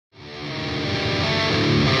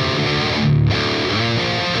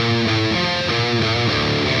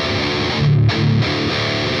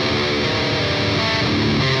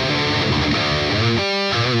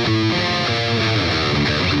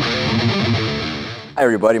Hi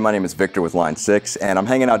everybody, my name is Victor with Line 6, and I'm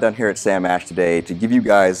hanging out down here at Sam Ash today to give you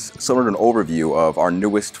guys sort of an overview of our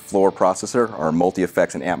newest floor processor, our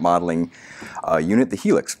multi-effects and amp modeling unit, the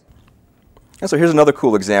Helix. And so here's another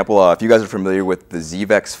cool example. If you guys are familiar with the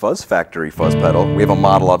ZVEX Fuzz Factory fuzz pedal, we have a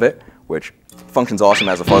model of it, which functions awesome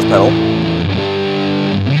as a fuzz pedal.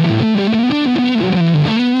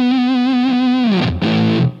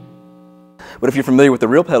 But if you're familiar with the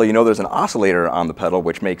real pedal, you know there's an oscillator on the pedal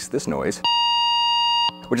which makes this noise,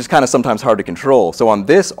 which is kind of sometimes hard to control. So on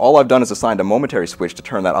this, all I've done is assigned a momentary switch to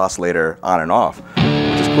turn that oscillator on and off,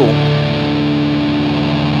 which is cool.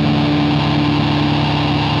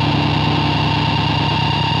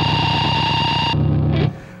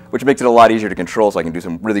 Which makes it a lot easier to control, so I can do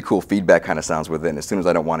some really cool feedback kind of sounds with it. And as soon as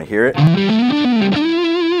I don't want to hear it,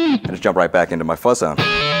 I just jump right back into my fuzz sound.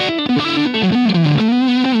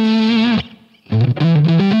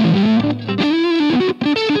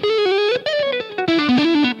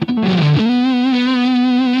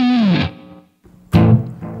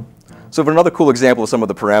 So for another cool example of some of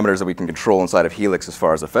the parameters that we can control inside of Helix as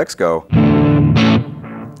far as effects go,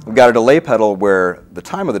 we've got a delay pedal where the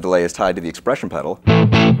time of the delay is tied to the expression pedal,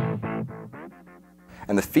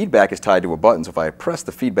 and the feedback is tied to a button. So if I press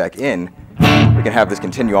the feedback in, we can have this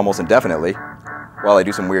continue almost indefinitely while I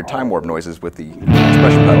do some weird time warp noises with the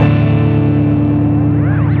expression pedal.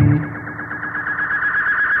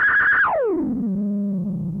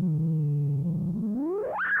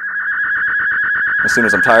 As soon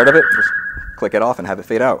as I'm tired of it, just click it off and have it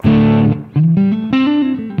fade out.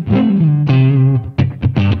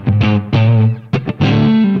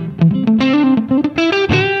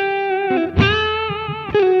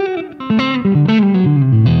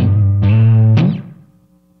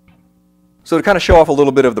 So to kind of show off a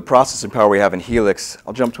little bit of the processing power we have in Helix,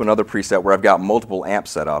 I'll jump to another preset where I've got multiple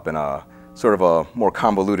amps set up and a sort of a more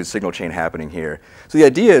convoluted signal chain happening here. So the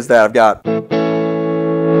idea is that I've got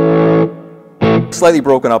slightly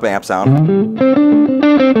broken up amp sound,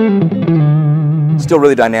 still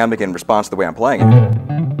really dynamic in response to the way I'm playing it.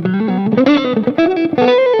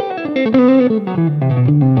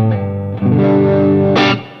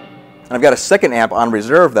 And I've got a second amp on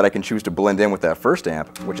reserve that I can choose to blend in with that first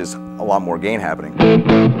amp, which is a lot more gain happening.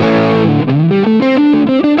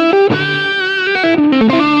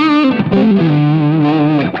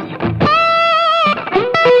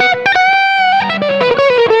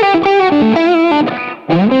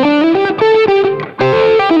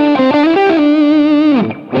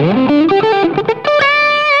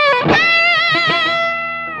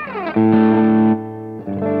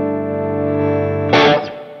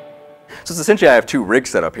 So essentially I have two rigs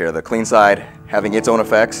set up here, the clean side having its own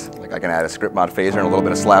effects, like I can add a script mod phaser and a little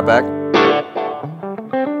bit of slapback.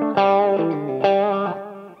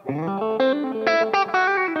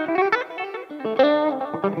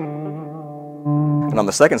 And on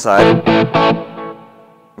the second side,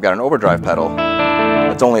 I've got an overdrive pedal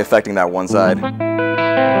that's only affecting that one side.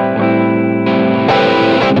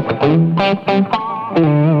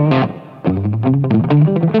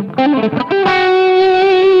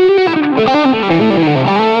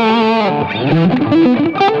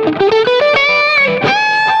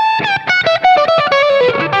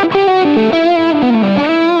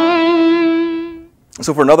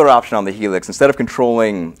 So for another option on the Helix, instead of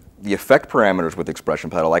controlling the effect parameters with the expression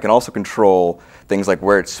pedal, I can also control things like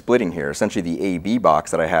where it's splitting here, essentially the A-B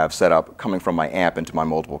box that I have set up coming from my amp into my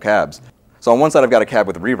multiple cabs. So on one side I've got a cab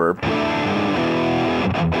with reverb,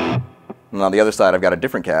 and on the other side I've got a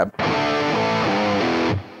different cab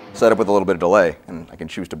set up with a little bit of delay, and I can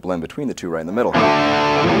choose to blend between the two right in the middle.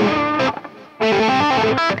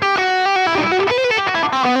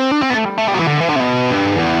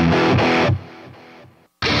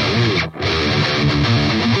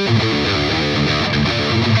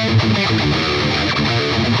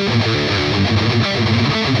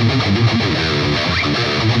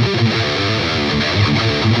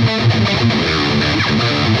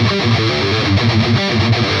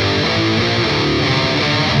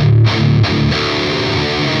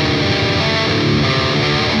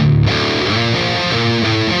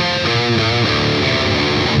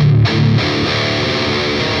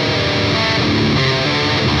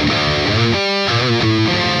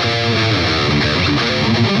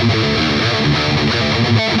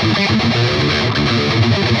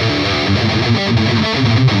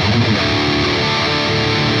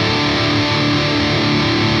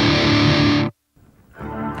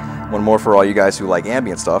 One more for all you guys who like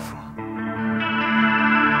ambient stuff.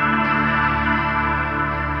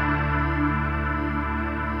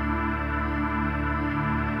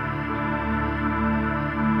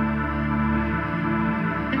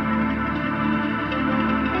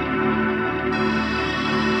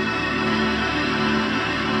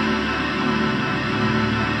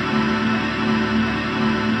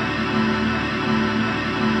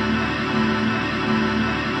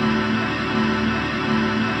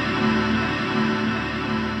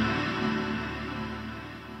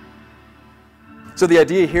 So the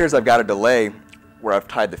idea here is I've got a delay where I've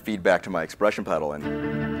tied the feedback to my expression pedal,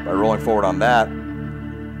 and by rolling forward on that,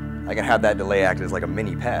 I can have that delay act as like a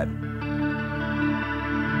mini pad.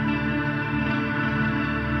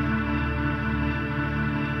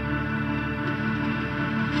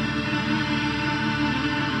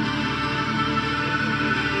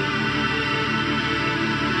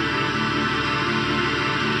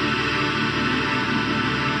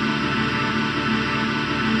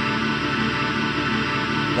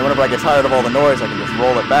 And whenever I get tired of all the noise, I can just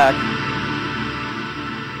roll it back,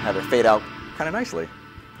 have it fade out kind of nicely.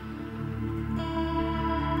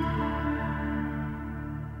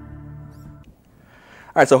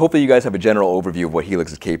 All right, so hopefully you guys have a general overview of what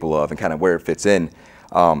Helix is capable of and kind of where it fits in.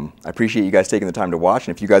 I appreciate you guys taking the time to watch,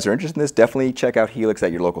 and if you guys are interested in this, definitely check out Helix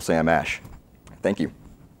at your local Sam Ash. Thank you.